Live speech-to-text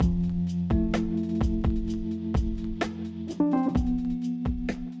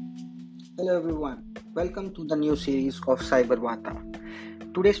Hello everyone, welcome to the new series of Cyber Vata.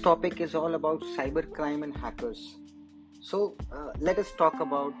 Today's topic is all about cybercrime and hackers. Let us talk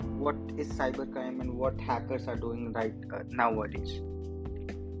about what is cybercrime and what hackers are doing nowadays.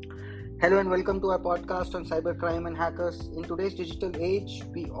 Hello and welcome to our podcast on cybercrime and hackers. In today's digital age,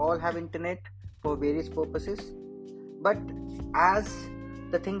 we all have internet for various purposes, but as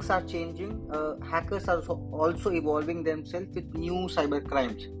the things are changing, hackers are also evolving themselves with new cyber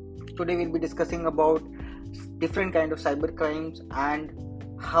crimes. Today we'll be discussing about different kind of cyber crimes and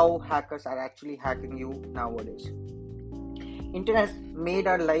how hackers are actually hacking you nowadays. Internet has made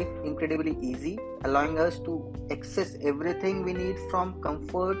our life incredibly easy, allowing us to access everything we need from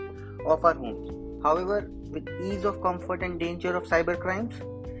comfort of our homes. However, with ease of comfort and danger of cyber crimes,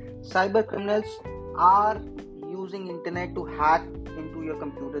 cyber criminals are using internet to hack into your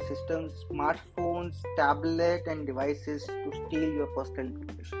computer systems, smartphones, tablet and devices to steal your personal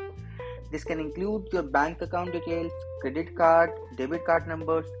information. This can include your bank account details, credit card, debit card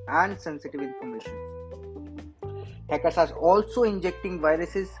numbers and sensitive information. Hackers are also injecting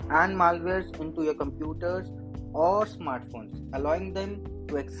viruses and malwares into your computers or smartphones, allowing them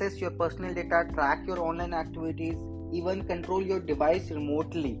to access your personal data, track your online activities, even control your device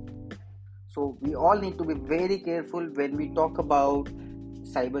remotely. So we all need to be very careful when we talk about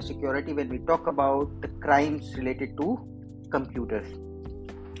cybersecurity, when we talk about the crimes related to computers.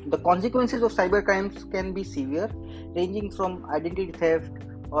 The consequences of cyber crimes can be severe, ranging from identity theft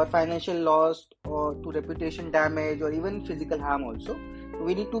or financial loss or to reputation damage or even physical harm also.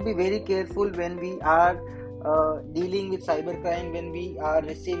 We need to be very careful when we are dealing with cybercrime, when we are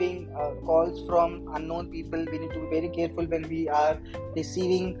receiving calls from unknown people. We need to be very careful when we are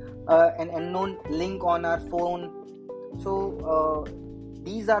receiving an unknown link on our phone. So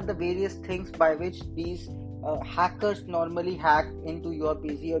these are the various things by which these hackers normally hack into your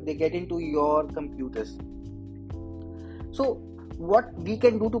PC or they get into your computers. So what we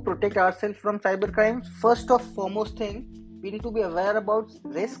can do to protect ourselves from cyber crimes? First of foremost thing, we need to be aware about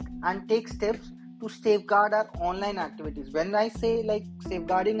risk and take steps to safeguard our online activities. When I say like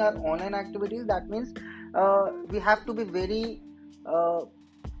safeguarding our online activities, that means we have to be very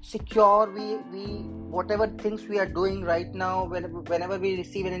secure. We whatever things we are doing right now, whenever we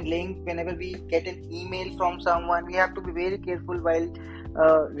receive a link, whenever we get an email from someone, we have to be very careful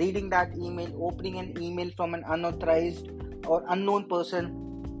while reading that email, opening an email from an unauthorized or unknown person.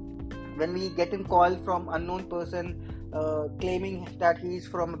 When we get a call from unknown person claiming that he is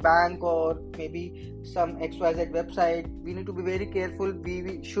from a bank or maybe some XYZ website, we need to be very careful.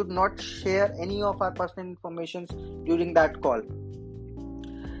 We should not share any of our personal information during that call.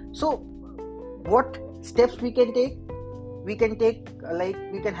 So what steps we can take? We can take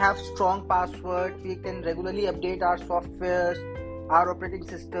we can have strong passwords, we can regularly update our softwares, our operating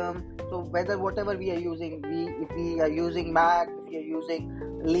system. So whatever we are using, if we are using Mac, if we are using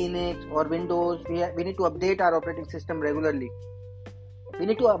Linux or Windows, we need to update our operating system regularly. We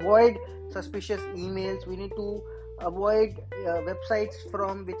need to avoid suspicious emails. We need to avoid websites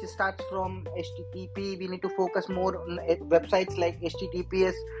from which starts from HTTP. We need to focus more on websites like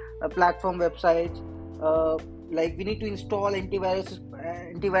HTTPS platform websites. We need to install antivirus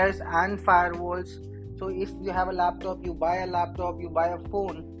and firewalls. So if you have a laptop, you buy a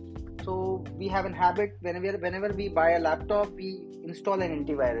phone. So we have a habit, whenever we buy a laptop, we install an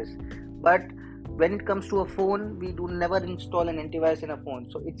antivirus. But when it comes to a phone, we do never install an antivirus in a phone.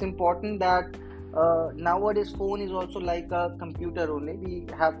 So it's important that nowadays phone is also like a computer only. We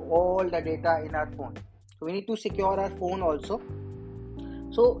have all the data in our phone. So we need to secure our phone also.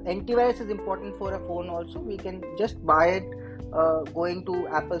 So antivirus is important for a phone also. We can just buy it going to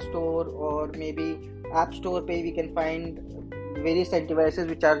Apple Store or maybe App Store pay. We can find various antiviruses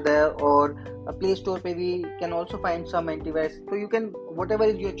which are there, or a Play Store pay. We can also find some antivirus. So you can, whatever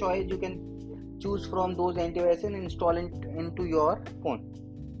is your choice, you can choose from those antivirus and install it into your phone.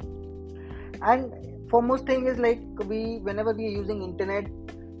 And foremost thing is whenever we are using internet,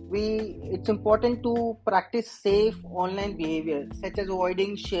 it's important to practice safe online behavior, such as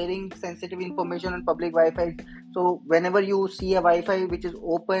avoiding sharing sensitive information on public Wi-Fi. So whenever you see a Wi-Fi which is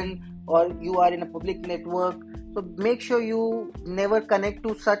open or you are in a public network, so make sure you never connect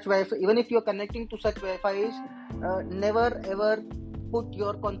to such Wi-Fi. Even if you are connecting to such Wi-Fi's, never ever put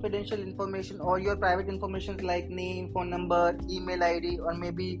your confidential information or your private information like name, phone number, email ID, or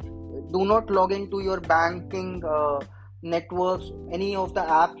maybe do not log into your banking networks, any of the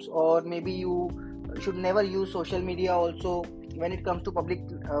apps, or maybe you should never use social media also when it comes to public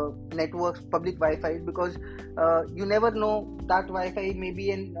networks, public Wi-Fi, because you never know that Wi-Fi may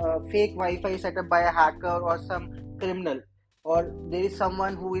be a fake Wi-Fi set up by a hacker or some criminal. or there is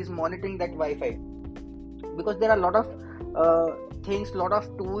someone who is monitoring that Wi-Fi, because there are a lot of things, lot of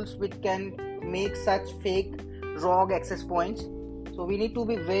tools which can make such fake ROG access points. So we need to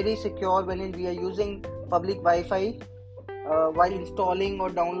be very secure when we are using public Wi-Fi while installing or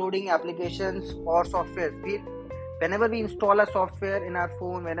downloading applications or software. Whenever we install a software in our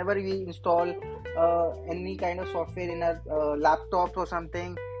phone, whenever we install any kind of software in our laptops or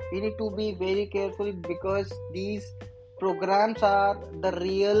something, we need to be very careful, because these programs are the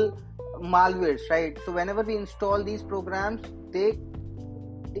real malwares, right? So whenever we install these programs, they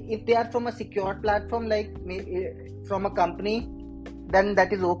if they are from a secure platform, like from a company, then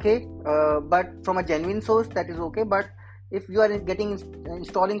that is okay, but from a genuine source, that is okay. But if you are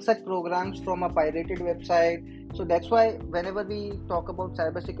installing such programs from a pirated website, so that's why whenever we talk about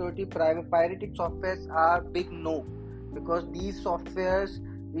cybersecurity, pirated softwares are big no, because these softwares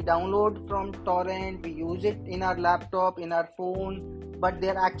we download from torrent, we use it in our laptop, in our phone, but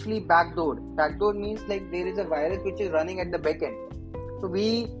they're actually backdoored. Backdoor means like there is a virus which is running at the back end. So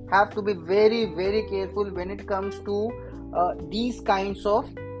we have to be very, very careful when it comes to these kinds of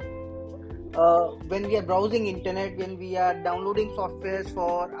when we are browsing internet, when we are downloading softwares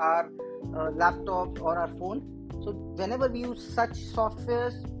for our laptops or our phone. So whenever we use such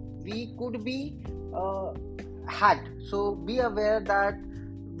softwares, we could be hacked. So be aware that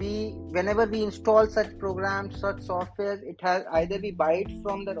whenever we install such programs, such softwares, it has either we buy it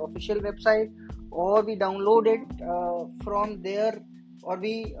from the official website, or we download it from there, or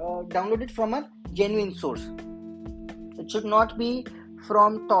we download it from a genuine source. It should not be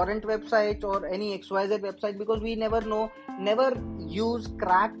from torrent websites or any XYZ website, because we never know. Never use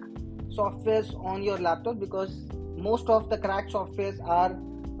crack softwares on your laptop, because most of the crack softwares are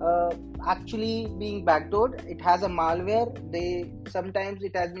actually being backdoored. It has a malware. Sometimes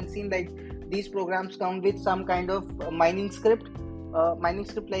it has been seen like these programs come with some kind of mining script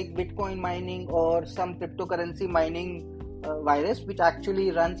like Bitcoin mining or some cryptocurrency mining virus, which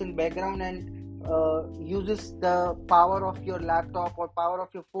actually runs in background and uses the power of your laptop or power of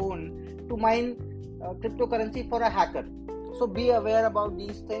your phone to mine cryptocurrency for a hacker. So be aware about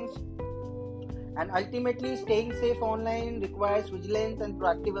these things. And ultimately, staying safe online requires vigilance and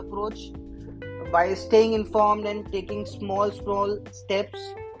proactive approach. By staying informed and taking small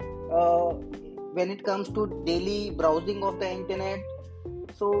steps when it comes to daily browsing of the internet.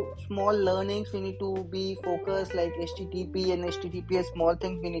 So small learnings, we need to be focused, like HTTP and HTTPS, small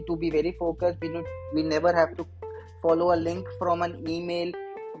things we need to be very focused. We never have to follow a link from an email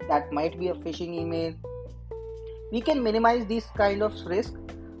that might be a phishing email. We can minimize these kind of risk.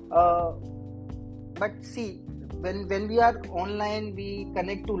 But see, when we are online, we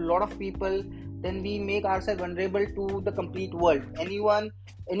connect to a lot of people, then we make ourselves vulnerable to the complete world.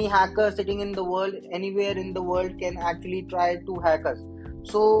 Any hacker sitting in the world, anywhere in the world, can actually try to hack us.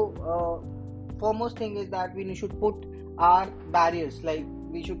 So foremost thing is that we should put our barriers, like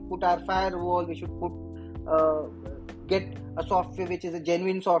we should put our firewall, we should get a software which is a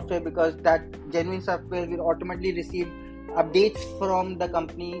genuine software, because that genuine software will automatically receive updates from the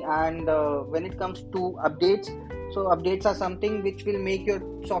company. And when it comes to updates, so updates are something which will make your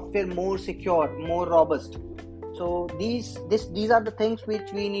software more secure, more robust. So these are the things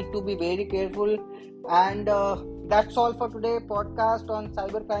which we need to be very careful. And that's all for today podcast on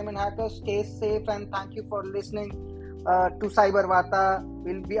cybercrime and hackers. Stay safe, and thank you for listening to Cybervata.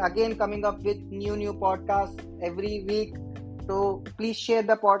 We'll be again coming up with new podcasts every week. So please share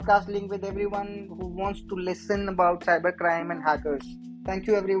the podcast link with everyone who wants to listen about cybercrime and hackers. Thank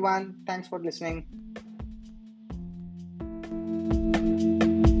you everyone. Thanks for listening.